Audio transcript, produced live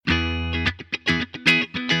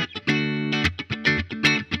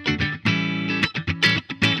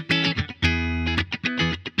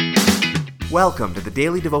Welcome to the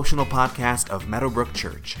daily devotional podcast of Meadowbrook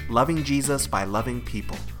Church, loving Jesus by loving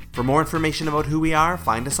people. For more information about who we are,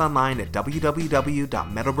 find us online at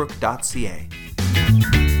www.meadowbrook.ca.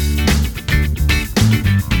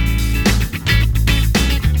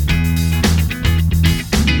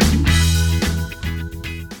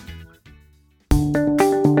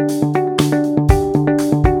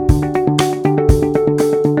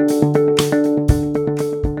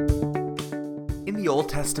 In the Old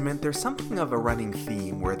Testament, there's something of a running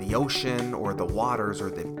theme where the ocean, or the waters, or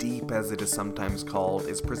the deep as it is sometimes called,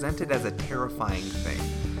 is presented as a terrifying thing.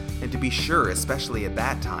 And to be sure, especially at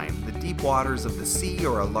that time, the deep waters of the sea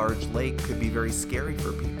or a large lake could be very scary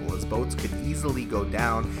for people, as boats could easily go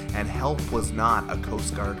down and help was not a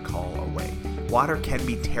Coast Guard call away. Water can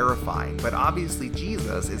be terrifying, but obviously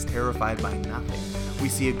Jesus is terrified by nothing. We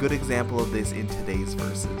see a good example of this in today's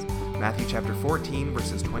verses. Matthew chapter 14,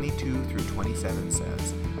 verses 22 through 27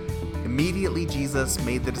 says, "Immediately Jesus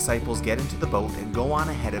made the disciples get into the boat and go on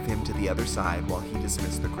ahead of him to the other side while he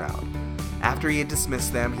dismissed the crowd. After he had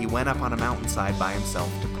dismissed them, he went up on a mountainside by himself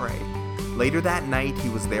to pray. Later that night he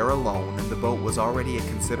was there alone, and the boat was already a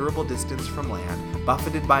considerable distance from land,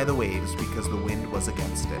 buffeted by the waves because the wind was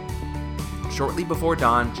against it. Shortly before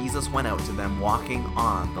dawn, Jesus went out to them walking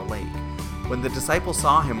on the lake. When the disciples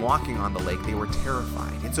saw him walking on the lake, they were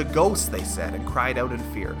terrified. 'It's a ghost,' they said, and cried out in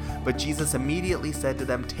fear. But Jesus immediately said to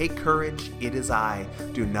them, 'Take courage, it is I.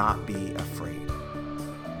 Do not be afraid.'"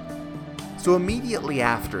 So immediately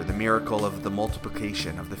after the miracle of the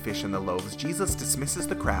multiplication of the fish and the loaves, Jesus dismisses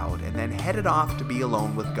the crowd and then headed off to be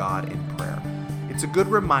alone with God in prayer. It's a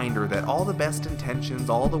good reminder that all the best intentions,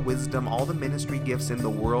 all the wisdom, all the ministry gifts in the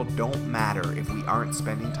world don't matter if we aren't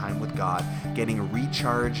spending time with God, getting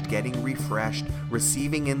recharged, getting refreshed,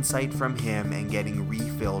 receiving insight from Him, and getting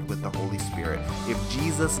refilled with the Holy Spirit. If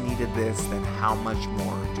Jesus needed this, then how much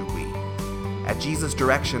more do we? At Jesus'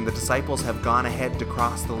 direction, the disciples have gone ahead to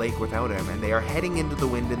cross the lake without Him, and they are heading into the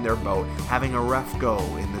wind in their boat, having a rough go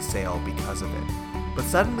in the sail because of it. But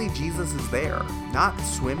suddenly Jesus is there, not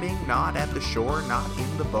swimming, not at the shore, not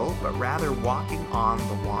in the boat, but rather walking on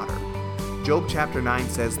the water. Job chapter 9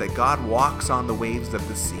 says that God walks on the waves of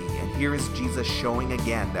the sea, and here is Jesus showing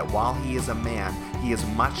again that while He is a man, He is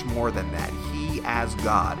much more than that. He, as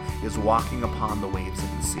God, is walking upon the waves of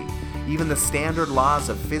the sea. Even the standard laws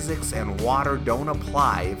of physics and water don't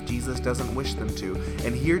apply if Jesus doesn't wish them to,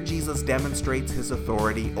 and here Jesus demonstrates His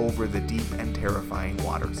authority over the deep and terrifying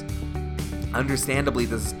waters. Understandably,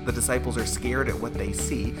 the disciples are scared at what they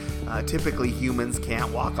see. Typically, humans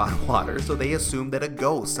can't walk on water, so they assume that a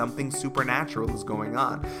ghost, something supernatural, is going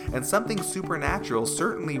on. And something supernatural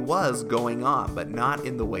certainly was going on, but not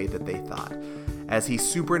in the way that they thought. As He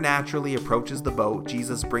supernaturally approaches the boat,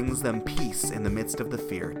 Jesus brings them peace in the midst of the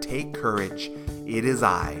fear. "Take courage, it is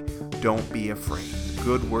I. Don't be afraid."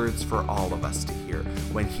 Good words for all of us to hear.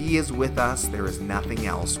 When He is with us, there is nothing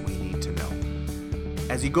else we need to know.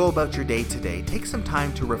 As you go about your day today, take some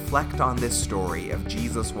time to reflect on this story of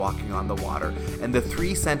Jesus walking on the water and the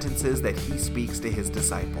 3 sentences that He speaks to His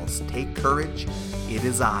disciples. Take courage, it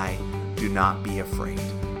is I, do not be afraid.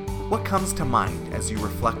 What comes to mind as you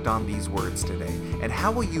reflect on these words today, and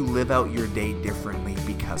how will you live out your day differently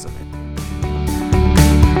because of it?